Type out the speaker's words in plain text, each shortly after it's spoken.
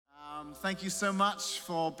Thank you so much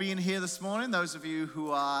for being here this morning. Those of you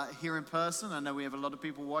who are here in person, I know we have a lot of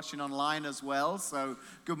people watching online as well, so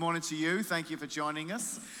good morning to you. Thank you for joining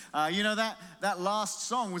us. That last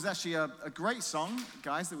song was actually a great song,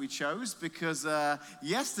 guys, that we chose, because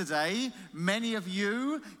yesterday, many of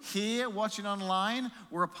you here watching online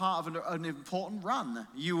were a part of an important run.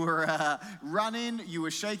 You were running, you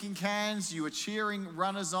were shaking cans, you were cheering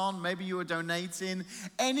runners on, maybe you were donating.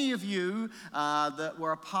 Any of you that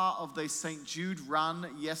were a part of the St. Jude run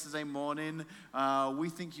yesterday morning, we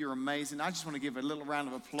think you're amazing. I just want to give a little round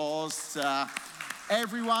of applause to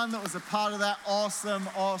everyone that was a part of that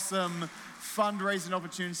awesome fundraising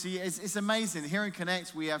opportunity. It's amazing. Here in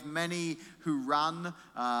Connect, we have many who run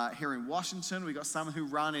here in Washington. We've got some who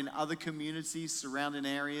run in other communities, surrounding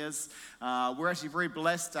areas. We're actually very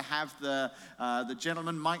blessed to have the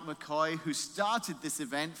gentleman, Mike McCoy, who started this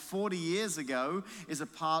event 40 years ago, is a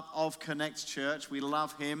part of Connect Church. We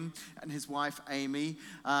love him and his wife, Amy.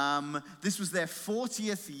 This was their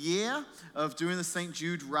 40th year of doing the St.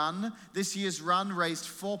 Jude run. This year's run raised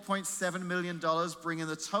 $4.7 million, bringing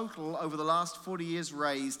the total over the last 40 years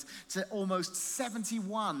raised to almost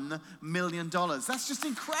 $71 million. That's just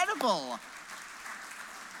incredible.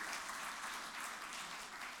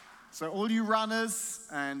 So all you runners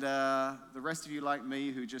and the rest of you like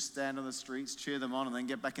me who just stand on the streets, cheer them on, and then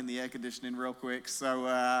get back in the air conditioning real quick.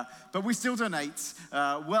 So, but we still donate.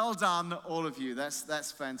 Well done, all of you.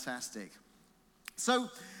 That's fantastic. So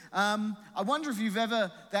I wonder if you've ever,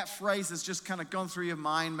 that phrase has just kind of gone through your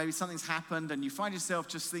mind. Maybe something's happened and you find yourself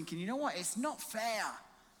just thinking, you know what, it's not fair.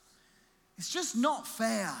 It's just not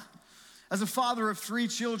fair. As a father of 3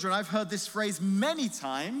 children, I've heard this phrase many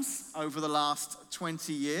times over the last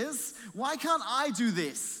 20 years. Why can't I do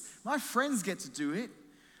this? My friends get to do it.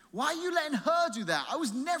 Why are you letting her do that? I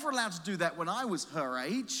was never allowed to do that when I was her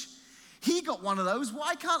age. He got one of those.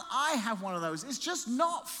 Why can't I have one of those? It's just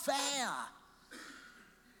not fair.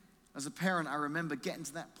 As a parent, I remember getting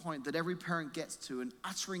to that point that every parent gets to and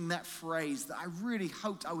uttering that phrase that I really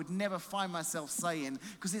hoped I would never find myself saying,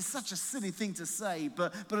 because it's such a silly thing to say.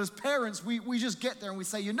 But as parents, we just get there and we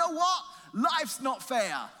say, you know what? Life's not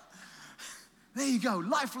fair. There you go,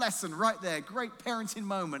 life lesson right there. Great parenting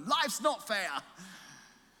moment. Life's not fair.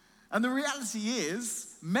 And the reality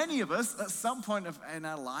is, many of us at some point in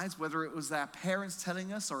our lives, whether it was our parents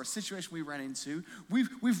telling us or a situation we ran into,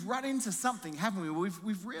 we've run into something, haven't we?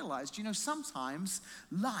 We've realized, sometimes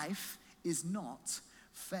life is not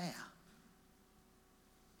fair.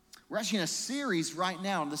 We're actually in a series right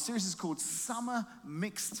now, and the series is called Summer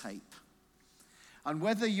Mixtape. And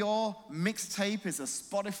whether your mixtape is a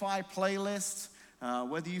Spotify playlist,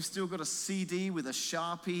 whether you've still got a CD with a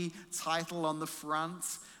Sharpie title on the front,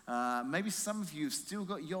 maybe some of you have still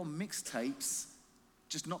got your mixtapes,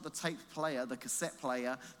 just not the tape player, the cassette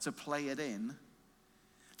player, to play it in.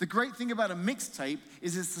 The great thing about a mixtape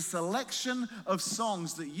is it's a selection of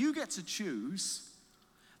songs that you get to choose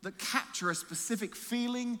that capture a specific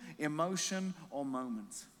feeling, emotion, or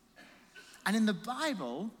moment. And in the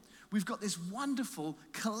Bible, we've got this wonderful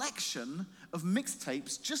collection of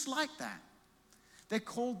mixtapes just like that. They're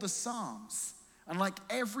called the Psalms. And like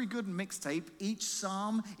every good mixtape, each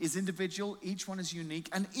psalm is individual, each one is unique,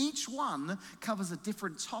 and each one covers a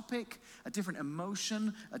different topic, a different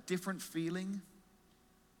emotion, a different feeling.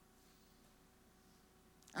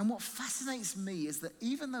 And what fascinates me is that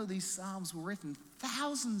even though these psalms were written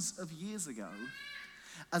thousands of years ago,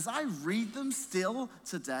 as I read them still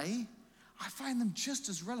today, I find them just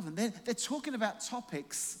as relevant. They're talking about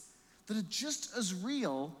topics that are just as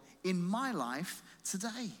real in my life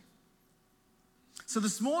today. So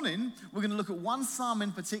this morning, we're going to look at one psalm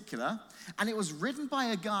in particular, and it was written by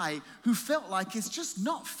a guy who felt like it's just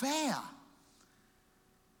not fair.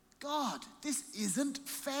 God, this isn't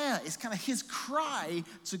fair. It's kind of his cry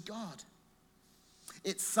to God.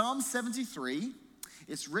 It's Psalm 73.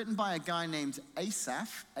 It's written by a guy named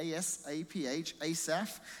Asaph, A-S-A-P-H,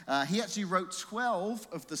 Asaph. He actually wrote 12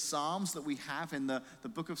 of the Psalms that we have in the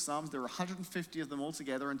book of Psalms. There are 150 of them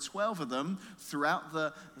altogether, and 12 of them throughout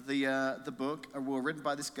the book were written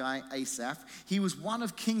by this guy, Asaph. He was one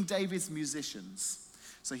of King David's musicians.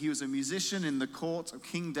 So he was a musician in the court of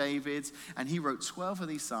King David, and he wrote 12 of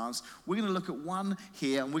these psalms. We're going to look at one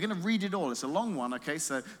here, and we're going to read it all. It's a long one, okay?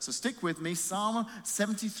 So stick with me. Psalm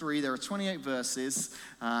 73, there are 28 verses.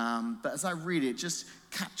 But as I read it, just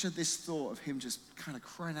capture this thought of him just kind of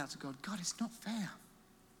crying out to God, God, it's not fair.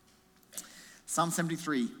 Psalm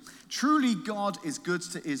 73, truly God is good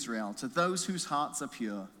to Israel, to those whose hearts are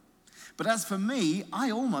pure. But as for me,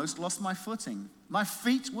 I almost lost my footing. My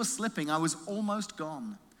feet were slipping. I was almost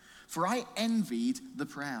gone. For I envied the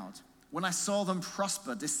proud. when I saw them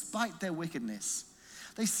prosper despite their wickedness.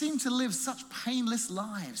 They seem to live such painless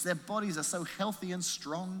lives. Their bodies are so healthy and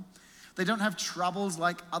strong. They don't have troubles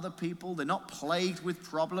like other people. They're not plagued with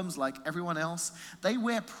problems like everyone else. They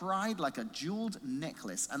wear pride like a jeweled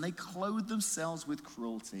necklace, and they clothe themselves with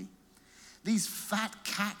cruelty. These fat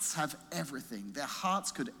cats have everything their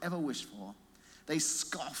hearts could ever wish for. They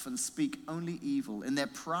scoff and speak only evil. In their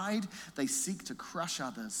pride, they seek to crush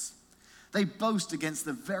others. They boast against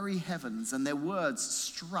the very heavens, and their words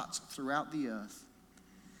strut throughout the earth.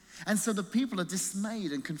 And so the people are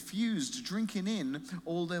dismayed and confused, drinking in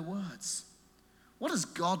all their words. What does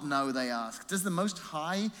God know, they ask? Does the Most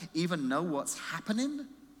High even know what's happening?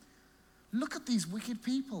 Look at these wicked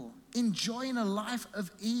people, enjoying a life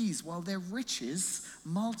of ease while their riches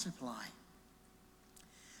multiply.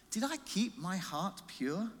 Did I keep my heart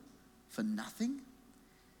pure for nothing?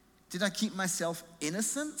 Did I keep myself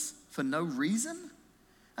innocent for no reason?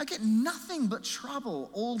 I get nothing but trouble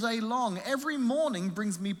all day long. Every morning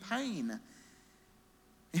brings me pain.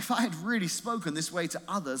 If I had really spoken this way to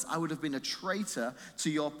others, I would have been a traitor to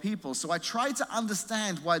your people. So I tried to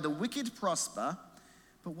understand why the wicked prosper,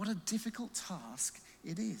 but what a difficult task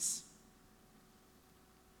it is.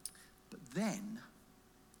 But then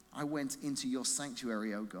I went into your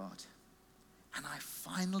sanctuary, O God, and I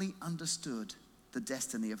finally understood the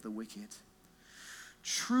destiny of the wicked.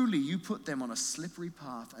 Truly, you put them on a slippery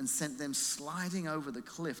path and sent them sliding over the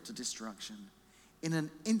cliff to destruction. In an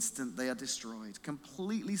instant, they are destroyed,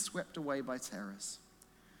 completely swept away by terrors.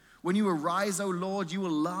 When you arise, O Lord, you will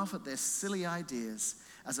laugh at their silly ideas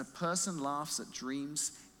as a person laughs at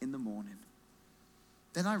dreams in the morning.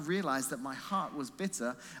 Then I realized that my heart was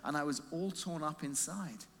bitter and I was all torn up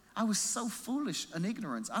inside. I was so foolish and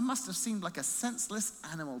ignorant. I must have seemed like a senseless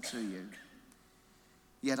animal to you.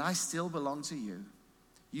 Yet I still belong to you.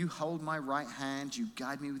 You hold my right hand, you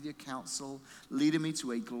guide me with your counsel, leading me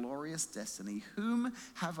to a glorious destiny. Whom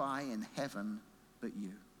have I in heaven but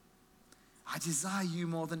you? I desire you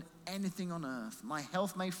more than anything on earth. My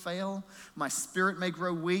health may fail, my spirit may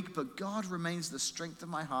grow weak, but God remains the strength of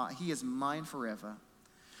my heart. He is mine forever.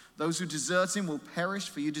 Those who desert him will perish,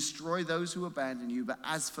 for you destroy those who abandon you. But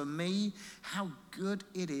as for me, how good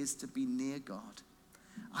it is to be near God.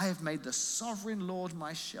 I have made the sovereign Lord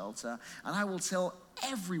my shelter, and I will tell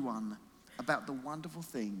everyone about the wonderful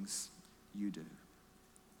things you do.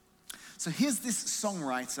 So here's this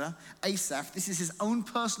songwriter, Asaph. This is his own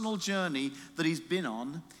personal journey that he's been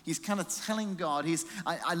on. He's kind of telling God.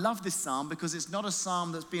 I love this psalm because it's not a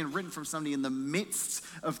psalm that's being written from somebody in the midst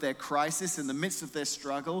of their crisis, in the midst of their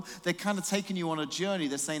struggle. They're kind of taking you on a journey.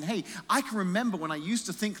 They're saying, hey, I can remember when I used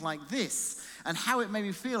to think like this and how it made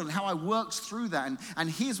me feel and how I worked through that.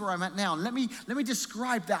 And here's where I'm at now. And let me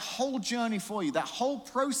describe that whole journey for you, that whole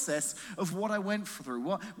process of what I went through,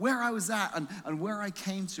 where I was at and where I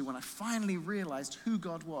came to when I finally realized who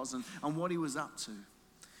God was and what he was up to.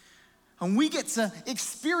 And we get to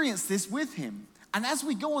experience this with him. And as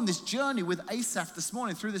we go on this journey with Asaph this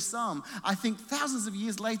morning through this psalm, I think thousands of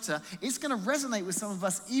years later, it's going to resonate with some of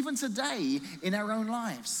us even today in our own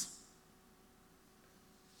lives.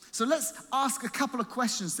 So let's ask a couple of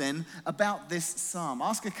questions then about this psalm.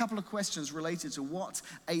 Ask a couple of questions related to what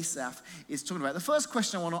Asaph is talking about. The first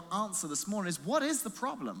question I want to answer this morning is, what is the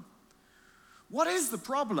problem? What is the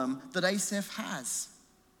problem that Asaph has?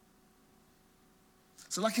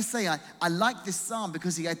 So like I say, I like this psalm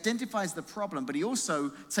because he identifies the problem, but he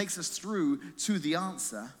also takes us through to the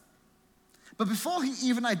answer. But before he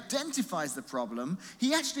even identifies the problem,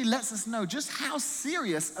 he actually lets us know just how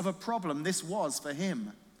serious of a problem this was for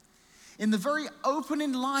him. In the very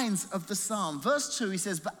opening lines of the psalm, verse 2, he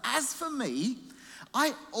says, "But as for me,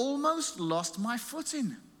 I almost lost my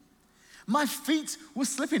footing. My feet were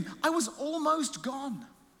slipping. I was almost gone."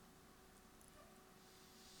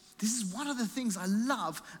 This is one of the things I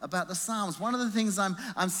love about the Psalms. One of the things I'm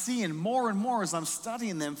seeing more and more as I'm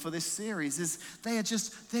studying them for this series is they're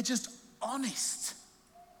just honest.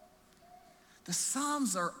 The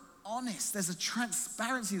Psalms are honest. There's a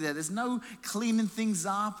transparency there. There's no cleaning things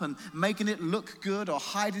up and making it look good or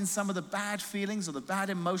hiding some of the bad feelings or the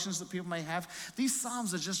bad emotions that people may have. These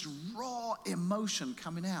Psalms are just raw emotion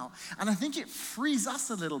coming out. And I think it frees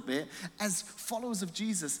us a little bit as followers of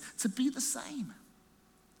Jesus to be the same.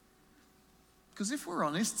 Because if we're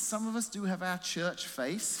honest, some of us do have our church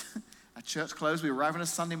face, our church clothes. We arrive on a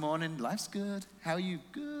Sunday morning, life's good. How are you?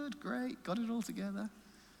 Good, great, got it all together.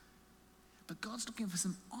 But God's looking for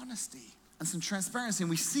some honesty and some transparency, and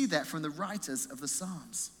we see that from the writers of the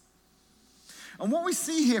Psalms. And what we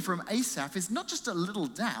see here from Asaph is not just a little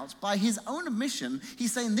doubt. By his own admission,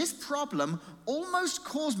 he's saying this problem almost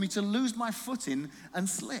caused me to lose my footing and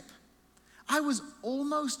slip. I was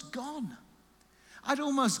almost gone. I'd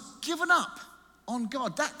almost given up on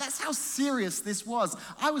God. That's how serious this was.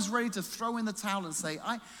 I was ready to throw in the towel and say,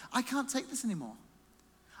 I can't take this anymore.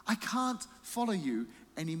 I can't follow you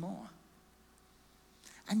anymore.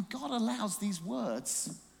 And God allows these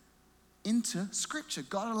words into Scripture.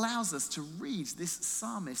 God allows us to read this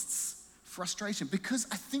psalmist's frustration because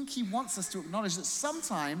I think he wants us to acknowledge that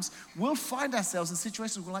sometimes we'll find ourselves in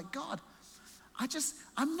situations where we're like, God,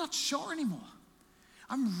 I'm not sure anymore.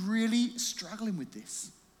 I'm really struggling with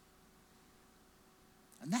this.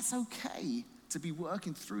 And that's okay to be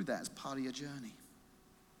working through that as part of your journey.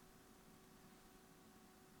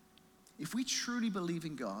 If we truly believe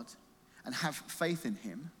in God and have faith in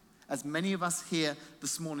him, as many of us here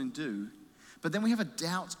this morning do, but then we have a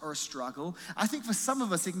doubt or a struggle, I think for some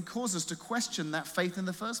of us it can cause us to question that faith in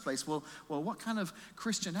the first place. Well, what kind of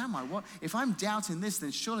Christian am I? If I'm doubting this,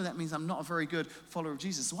 then surely that means I'm not a very good follower of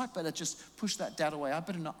Jesus. So I better just push that doubt away. I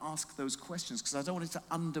better not ask those questions because I don't want it to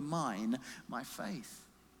undermine my faith.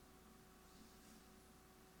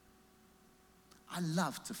 I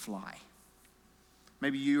love to fly.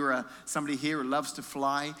 Maybe you're somebody here who loves to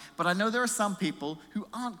fly, but I know there are some people who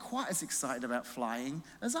aren't quite as excited about flying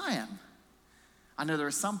as I am. I know there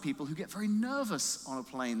are some people who get very nervous on a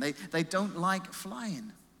plane. They don't like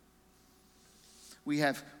flying. We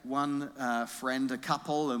have one friend, a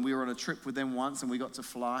couple, and we were on a trip with them once, and we got to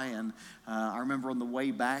fly, and I remember on the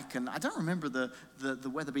way back, and I don't remember the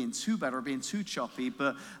weather being too bad or being too choppy,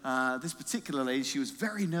 but this particular lady, she was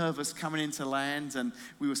very nervous coming into land, and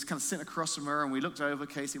we were kind of sitting across from her, and we looked over,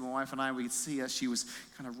 Casey, my wife and I, we could see her. She was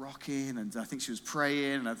kind of rocking, and I think she was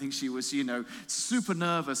praying, and I think she was, super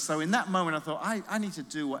nervous. So in that moment, I thought, I need to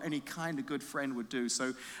do what any kind of good friend would do.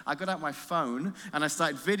 So I got out my phone, and I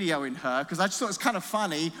started videoing her, because I just thought it was kind of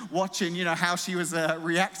funny watching, how she was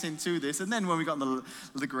reacting to this. And then when we got on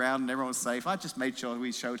the ground and everyone was safe, I just made sure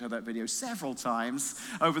we showed her that video several times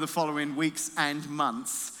over the following weeks and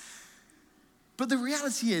months. But the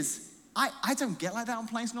reality is, I don't get like that on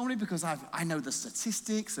planes normally because I know the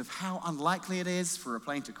statistics of how unlikely it is for a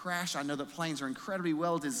plane to crash. I know that planes are incredibly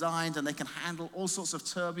well designed and they can handle all sorts of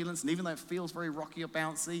turbulence. And even though it feels very rocky or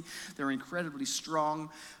bouncy, they're incredibly strong.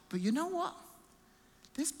 But you know what?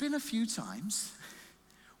 There's been a few times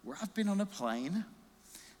where I've been on a plane,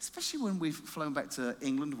 especially when we've flown back to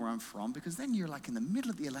England, where I'm from, because then you're like in the middle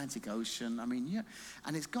of the Atlantic Ocean.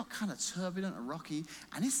 And it's got kind of turbulent and rocky,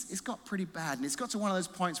 and it's got pretty bad. And it's got to one of those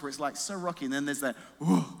points where it's like so rocky, and then there's that,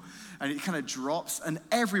 whoa, and it kind of drops, and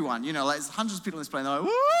everyone, like there's hundreds of people on this plane, they're like,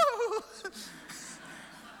 woo!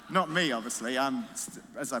 Not me, obviously. I'm,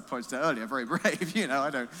 as I pointed out earlier, very brave, I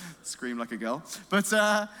don't scream like a girl. But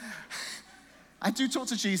I do talk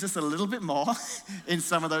to Jesus a little bit more in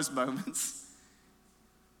some of those moments.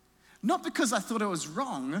 Not because I thought I was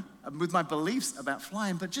wrong with my beliefs about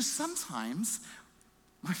flying, but just sometimes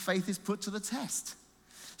my faith is put to the test.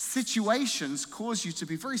 Situations cause you to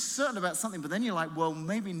be very certain about something, but then you're like, well,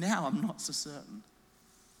 maybe now I'm not so certain.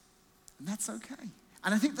 And that's okay.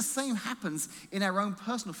 And I think the same happens in our own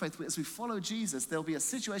personal faith. As we follow Jesus, there'll be a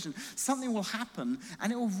situation, something will happen,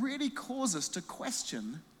 and it will really cause us to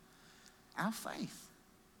question our faith.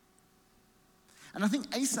 And I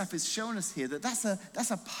think Asaph is showing us here that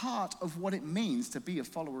that's a part of what it means to be a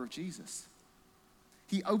follower of Jesus.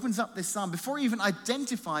 He opens up this psalm before he even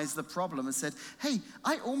identifies the problem and said, hey,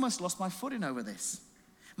 I almost lost my footing over this.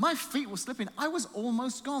 My feet were slipping. I was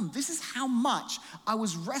almost gone. This is how much I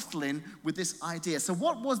was wrestling with this idea. So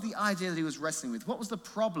what was the idea that he was wrestling with? What was the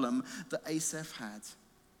problem that Asaph had?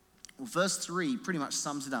 Well, verse 3 pretty much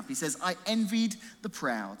sums it up. He says, I envied the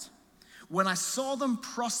proud when I saw them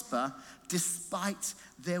prosper despite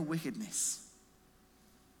their wickedness.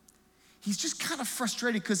 He's just kind of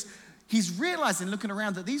frustrated because he's realizing, looking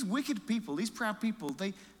around, that these wicked people, these proud people,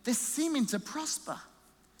 they're seeming to prosper.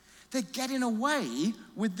 They're getting away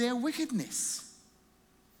with their wickedness.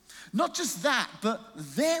 Not just that, but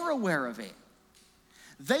they're aware of it.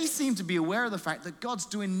 They seem to be aware of the fact that God's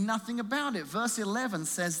doing nothing about it. Verse 11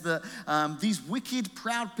 says that these wicked,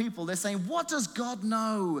 proud people, they're saying, what does God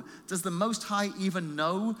know? Does the Most High even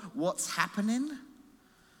know what's happening?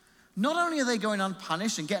 Not only are they going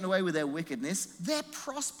unpunished and getting away with their wickedness, they're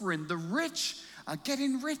prospering. The rich are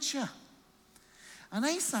getting richer. And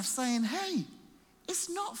Asaph's saying, hey,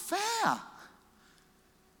 it's not fair.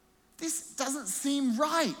 This doesn't seem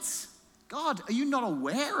right. God, are you not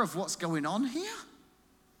aware of what's going on here?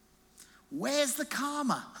 Where's the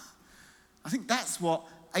karma? I think that's what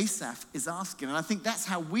Asaph is asking. And I think that's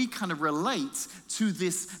how we kind of relate to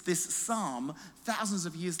this psalm thousands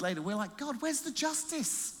of years later. We're like, God, where's the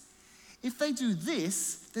justice? If they do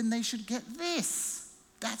this, then they should get this.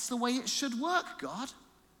 That's the way it should work, God.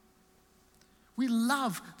 We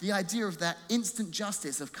love the idea of that instant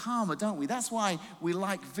justice, of karma, don't we? That's why we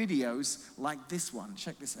like videos like this one.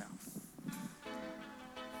 Check this out.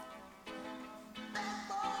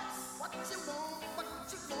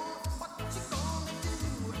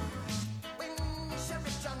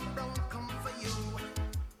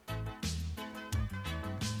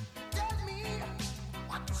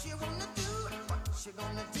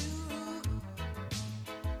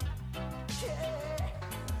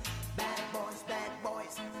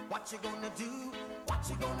 What you gonna do? What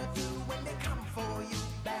you gonna do when they come for you?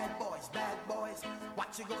 Bad boys,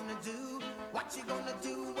 what you gonna do? What you gonna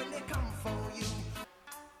do when they come for you?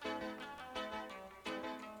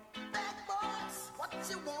 Bad boys, what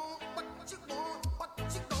you want? What you want? What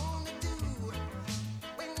you gonna do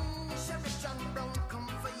when Sheriff John Brown come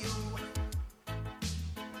for you?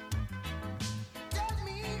 Tell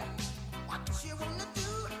me what you wanna do?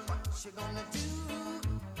 What you gonna do?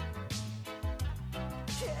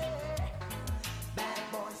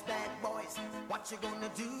 What you gonna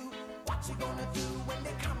do? What you gonna do when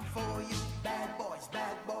they come for you? Bad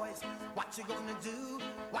boys, what you gonna do?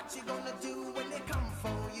 What you gonna do when they come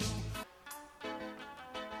for you?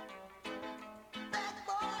 Bad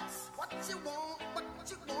boys, what you want?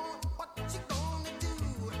 What you want? What you gonna do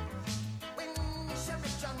when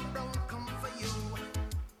Sheriff John Brown come for you?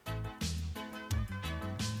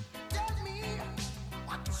 Tell me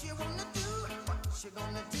what you wanna do? What you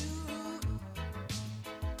gonna do?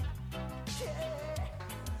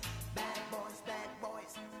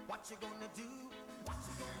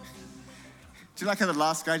 Do you like how the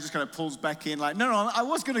last guy just kind of pulls back in like, no, I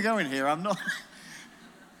was going to go in here. I'm not.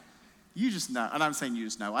 You just know. And I'm saying you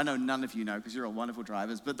just know. I know none of you know because you're all wonderful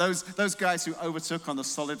drivers. But those guys who overtook on the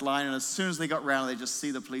solid line, and as soon as they got round, they just see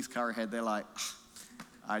the police car ahead. They're like,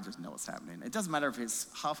 I just know what's happening. It doesn't matter if it's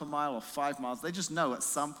half a mile or 5 miles. They just know at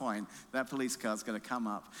some point that police car's going to come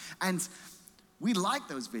up. And we like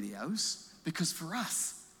those videos because for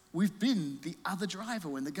us, we've been the other driver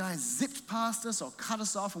when the guy zipped past us or cut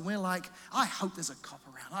us off and we're like, I hope there's a cop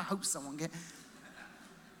around. I hope someone gets...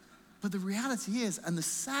 But the reality is, and the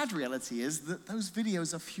sad reality is, that those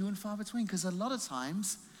videos are few and far between because a lot of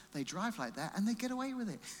times they drive like that and they get away with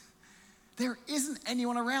it. There isn't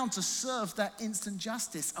anyone around to serve that instant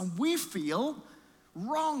justice and we feel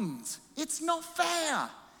wronged. It's not fair.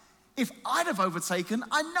 If I'd have overtaken,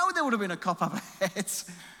 I know there would have been a cop up ahead.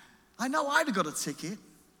 I know I'd have got a ticket.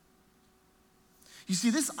 You see,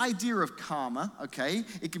 this idea of karma, okay,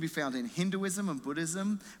 it can be found in Hinduism and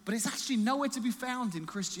Buddhism, but it's actually nowhere to be found in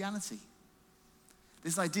Christianity.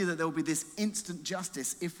 This idea that there will be this instant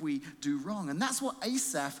justice if we do wrong. And that's what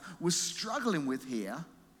Asaph was struggling with here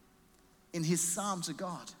in his psalm to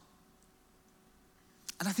God.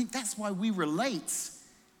 And I think that's why we relate.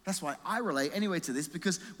 That's why I relate anyway to this,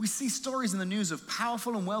 because we see stories in the news of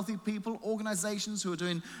powerful and wealthy people, organizations who are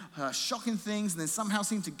doing shocking things and then somehow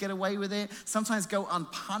seem to get away with it, sometimes go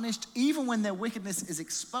unpunished, even when their wickedness is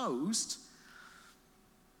exposed.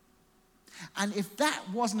 And if that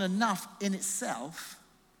wasn't enough in itself,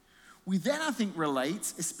 we then, I think,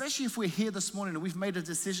 relate, especially if we're here this morning and we've made a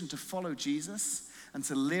decision to follow Jesus and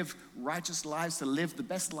to live righteous lives, to live the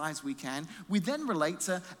best lives we can, we then relate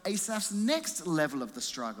to Asaph's next level of the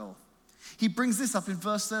struggle. He brings this up in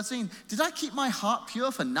verse 13. Did I keep my heart pure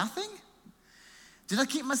for nothing? Did I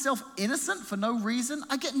keep myself innocent for no reason?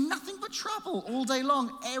 I get nothing but trouble all day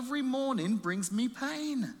long. Every morning brings me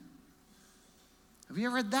pain. Have you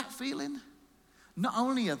ever had that feeling? Not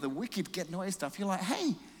only are the wicked getting away with stuff, you're like,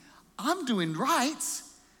 hey, I'm doing right,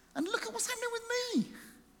 and look at what's happening with me.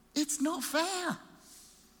 It's not fair.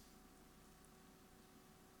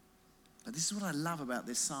 But this is what I love about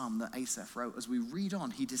this psalm that Asaph wrote. As we read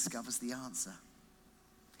on, he discovers the answer.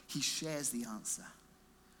 He shares the answer.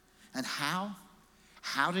 And how?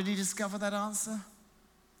 How did he discover that answer?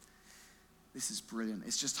 This is brilliant.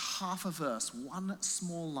 It's just half a verse, one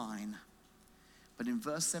small line. But in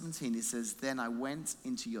verse 17, it says, then I went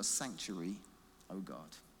into your sanctuary, O God.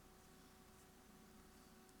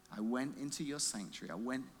 I went into your sanctuary. I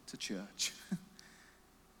went to church.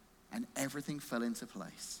 And everything fell into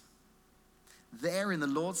place. There in the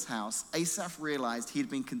Lord's house, Asaph realized he had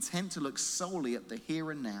been content to look solely at the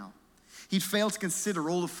here and now. He'd failed to consider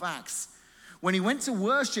all the facts. When he went to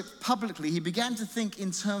worship publicly, he began to think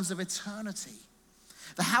in terms of eternity.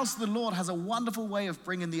 The house of the Lord has a wonderful way of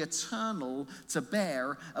bringing the eternal to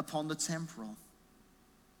bear upon the temporal.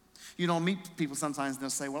 You know, I meet people sometimes and they'll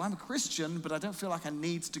say, well, I'm a Christian, but I don't feel like I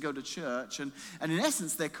need to go to church. And in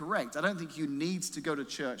essence, they're correct. I don't think you need to go to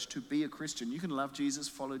church to be a Christian. You can love Jesus,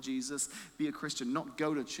 follow Jesus, be a Christian, not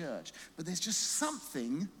go to church. But there's just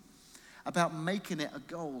something about making it a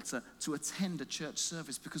goal to attend a church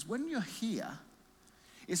service. Because when you're here,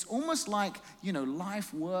 it's almost like, you know,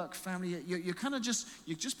 life, work, family. You're kind of just,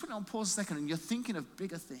 you just put it on pause a second and you're thinking of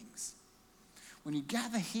bigger things. When you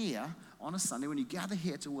gather here on a Sunday, when you gather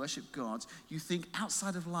here to worship God, you think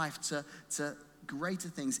outside of life to greater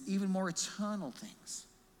things, even more eternal things.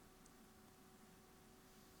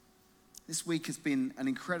 This week has been an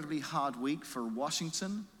incredibly hard week for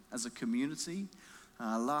Washington as a community.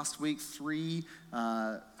 Last week, 3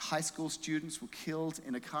 high school students were killed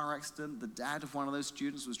in a car accident. The dad of one of those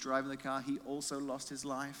students was driving the car. He also lost his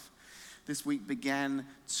life. This week began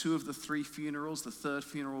 2 of the 3 funerals. The 3rd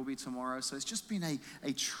funeral will be tomorrow. So it's just been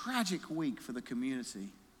a tragic week for the community.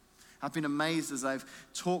 I've been amazed as I've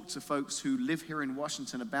talked to folks who live here in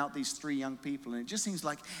Washington about these 3 young people. And it just seems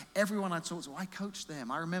like everyone I talk to, I coached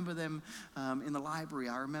them. I remember them in the library.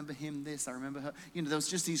 I remember him this. I remember her. You know, there was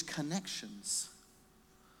just these connections.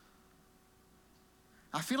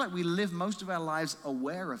 I feel like we live most of our lives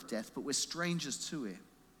aware of death, but we're strangers to it.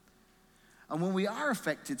 And when we are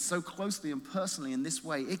affected so closely and personally in this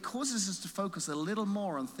way, it causes us to focus a little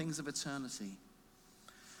more on things of eternity.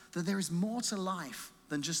 That there is more to life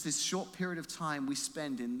than just this short period of time we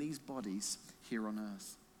spend in these bodies here on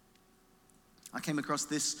earth. I came across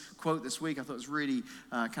this quote this week. I thought it was really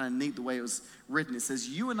kind of neat the way it was written. It says,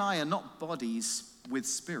 "You and I are not bodies with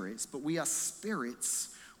spirits, but we are spirits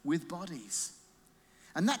with bodies."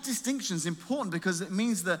 And that distinction is important because it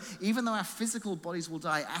means that even though our physical bodies will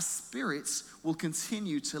die, our spirits will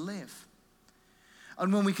continue to live.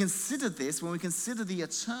 And when we consider this, when we consider the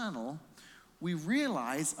eternal, we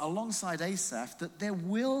realize alongside Asaph that there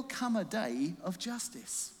will come a day of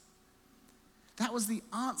justice. That was the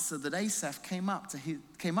answer that Asaph came up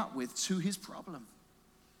with to his problem.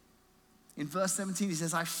 In verse 17, he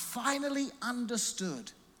says, "I finally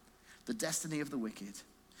understood the destiny of the wicked.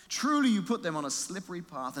 Truly, you put them on a slippery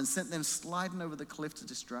path and sent them sliding over the cliff to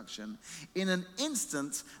destruction. In an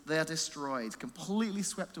instant, they are destroyed, completely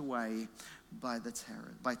swept away by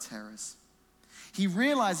terrors." He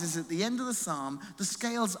realizes at the end of the psalm, the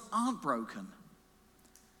scales aren't broken.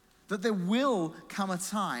 That there will come a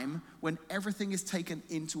time when everything is taken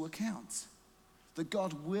into account. That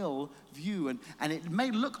God will view, and it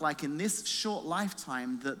may look like in this short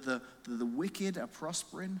lifetime that the wicked are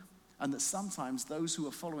prospering, and that sometimes those who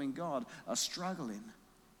are following God are struggling.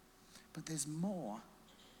 But there's more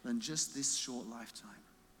than just this short lifetime.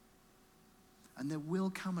 And there will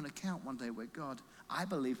come an account one day where God, I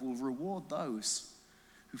believe, will reward those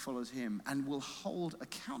who followed him and will hold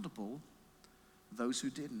accountable those who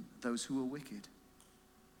didn't, those who were wicked.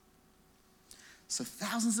 So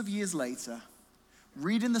thousands of years later,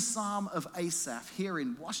 reading the Psalm of Asaph here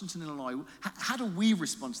in Washington, Illinois, how do we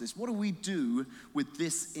respond to this? What do we do with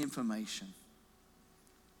this information?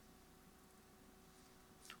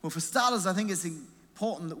 Well, for starters, I think it's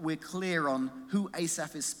important that we're clear on who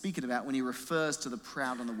Asaph is speaking about when he refers to the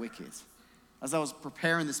proud and the wicked. As I was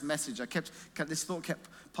preparing this message, this thought kept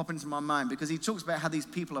popping into my mind because he talks about how these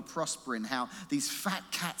people are prospering, how these fat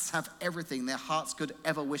cats have everything their hearts could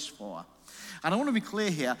ever wish for. And I want to be clear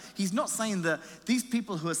here, he's not saying that these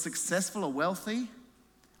people who are successful or wealthy,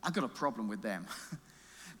 I've got a problem with them.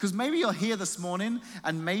 Because maybe you're here this morning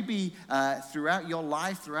and maybe throughout your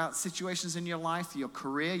life, throughout situations in your life, your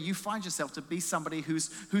career, you find yourself to be somebody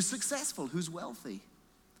who's successful, who's wealthy.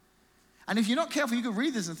 And if you're not careful, you could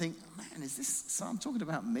read this and think, man, is this psalm talking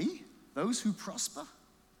about me? Those who prosper?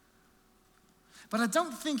 But I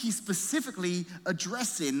don't think he's specifically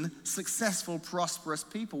addressing successful, prosperous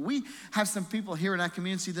people. We have some people here in our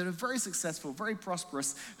community that are very successful, very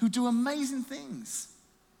prosperous, who do amazing things.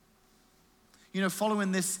 You know,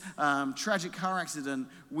 following this tragic car accident,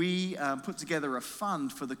 we put together a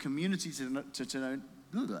fund for the community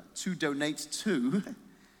to donate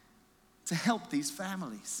to help these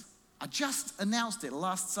families. I just announced it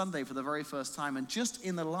last Sunday for the very first time, and just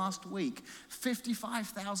in the last week,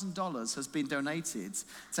 $55,000 has been donated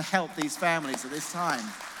to help these families at this time.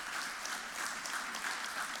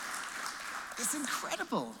 It's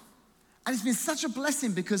incredible. And it's been such a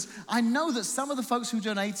blessing because I know that some of the folks who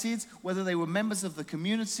donated, whether they were members of the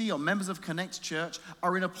community or members of Connect Church,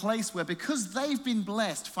 are in a place where because they've been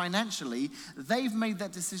blessed financially, they've made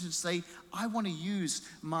that decision to say, I want to use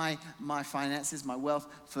my finances, my wealth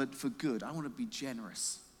for good. I want to be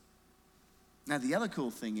generous. Now, the other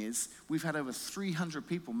cool thing is we've had over 300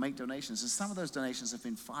 people make donations, and some of those donations have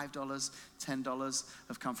been $5, $10,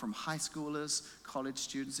 have come from high schoolers, college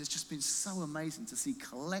students. It's just been so amazing to see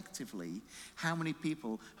collectively how many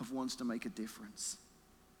people have wanted to make a difference.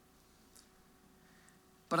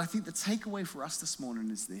 But I think the takeaway for us this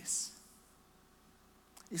morning is this.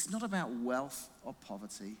 It's not about wealth or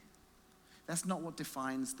poverty. That's not what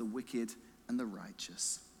defines the wicked and the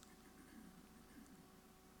righteous.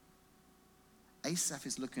 Asaph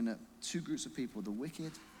is looking at two groups of people, the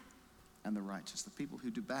wicked and the righteous, the people who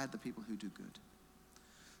do bad, the people who do good.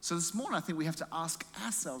 So this morning, I think we have to ask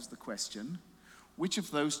ourselves the question, which of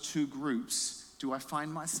those two groups do I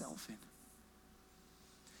find myself in?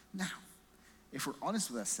 Now, if we're honest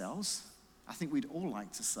with ourselves, I think we'd all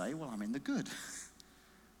like to say, well, I'm in the good.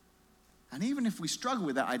 And even if we struggle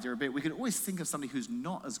with that idea a bit, we could always think of somebody who's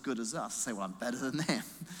not as good as us and say, well, I'm better than them.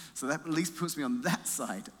 So that at least puts me on that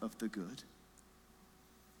side of the good.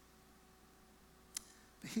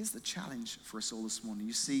 But here's the challenge for us all this morning.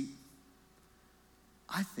 You see,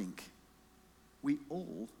 I think we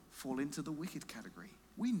all fall into the wicked category.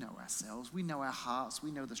 We know ourselves, we know our hearts,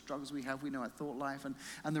 we know the struggles we have, we know our thought life,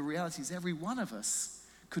 and the reality is every one of us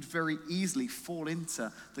could very easily fall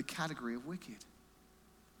into the category of wicked.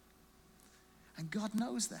 And God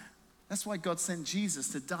knows that. That's why God sent Jesus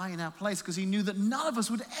to die in our place, because he knew that none of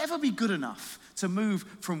us would ever be good enough to move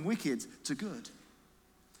from wicked to good.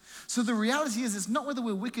 So the reality is, it's not whether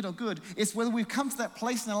we're wicked or good, it's whether we've come to that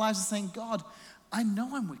place in our lives of saying, God, I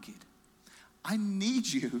know I'm wicked. I need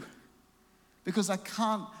you because I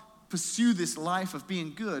can't pursue this life of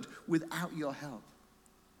being good without your help.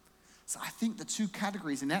 So I think the two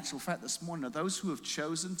categories in actual fact this morning are those who have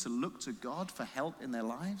chosen to look to God for help in their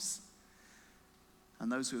lives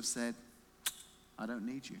and those who have said, I don't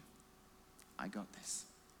need you. I got this.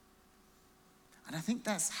 And I think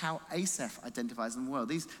that's how Asaph identifies in the world.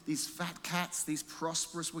 These fat cats, these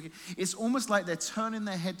prosperous wicked, it's almost like they're turning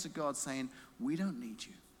their head to God saying, we don't need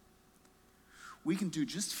you. We can do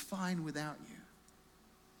just fine without you.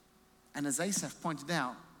 And as Asaph pointed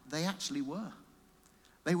out, they actually were.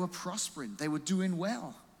 They were prospering. They were doing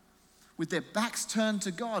well. With their backs turned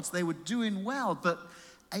to God, they were doing well. But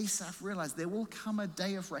Asaph realized there will come a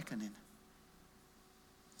day of reckoning.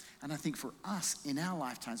 And I think for us, in our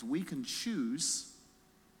lifetimes, we can choose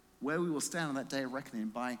where we will stand on that day of reckoning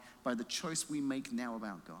by the choice we make now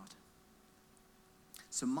about God.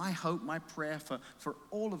 So my hope, my prayer for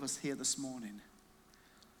all of us here this morning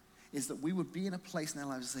is that we would be in a place in our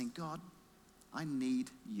lives saying, God, I need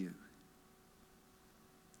you.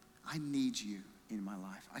 I need you in my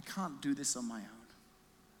life. I can't do this on my own.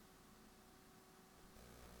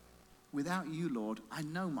 Without you, Lord, I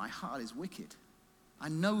know my heart is wicked. I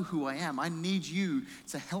know who I am. I need you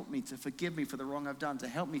to help me, to forgive me for the wrong I've done, to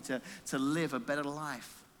help me to live a better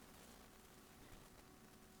life.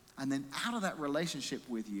 And then out of that relationship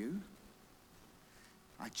with you,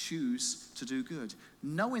 I choose to do good.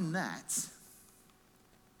 Knowing that,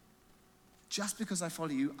 just because I follow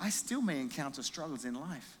you, I still may encounter struggles in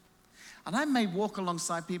life. And I may walk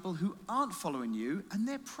alongside people who aren't following you and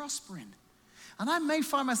they're prospering. And I may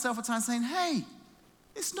find myself at times saying, hey,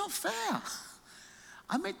 it's not fair.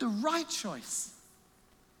 I made the right choice.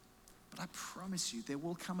 But I promise you, there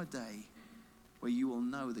will come a day where you will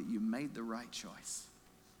know that you made the right choice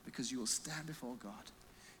because you will stand before God.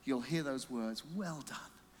 You'll hear those words, well done,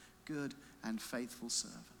 good and faithful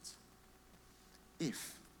servant.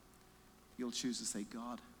 If you'll choose to say,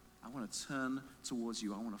 God, I want to turn towards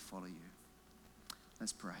you. I want to follow you.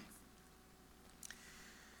 Let's pray.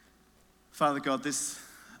 Father God, this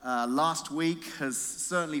last week has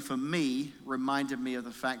certainly for me reminded me of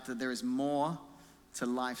the fact that there is more to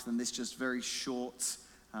life than this just very short,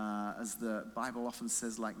 as the Bible often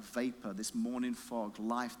says, like vapor, this morning fog,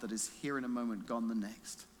 life that is here in a moment, gone the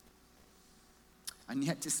next. And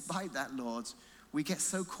yet despite that, Lord, we get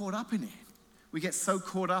so caught up in it. We get so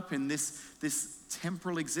caught up in this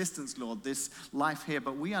temporal existence, Lord, this life here,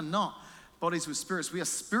 but we are not bodies with spirits. We are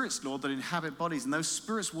spirits, Lord, that inhabit bodies, and those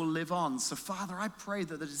spirits will live on. So, Father, I pray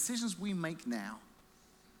that the decisions we make now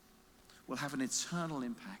will have an eternal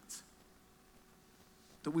impact.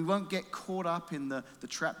 That we won't get caught up in the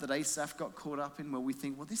trap that Asaph got caught up in, where we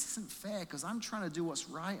think, well, this isn't fair because I'm trying to do what's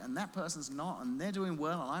right and that person's not, and they're doing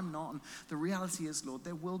well and I'm not. And the reality is, Lord,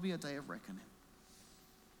 there will be a day of reckoning.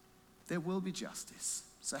 There will be justice.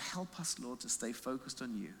 So help us, Lord, to stay focused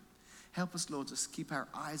on you. Help us, Lord, to keep our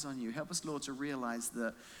eyes on you. Help us, Lord, to realize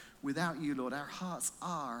that without you, Lord, our hearts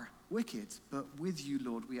are wicked. But with you,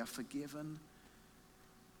 Lord, we are forgiven,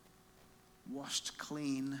 washed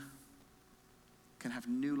clean, can have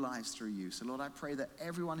new lives through you. So Lord, I pray that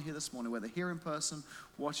everyone here this morning, whether here in person,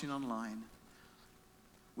 watching online,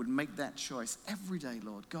 would make that choice every day,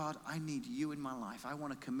 Lord. God, I need you in my life. I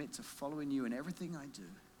want to commit to following you in everything I do.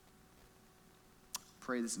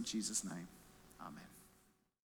 Pray this in Jesus' name. Amen.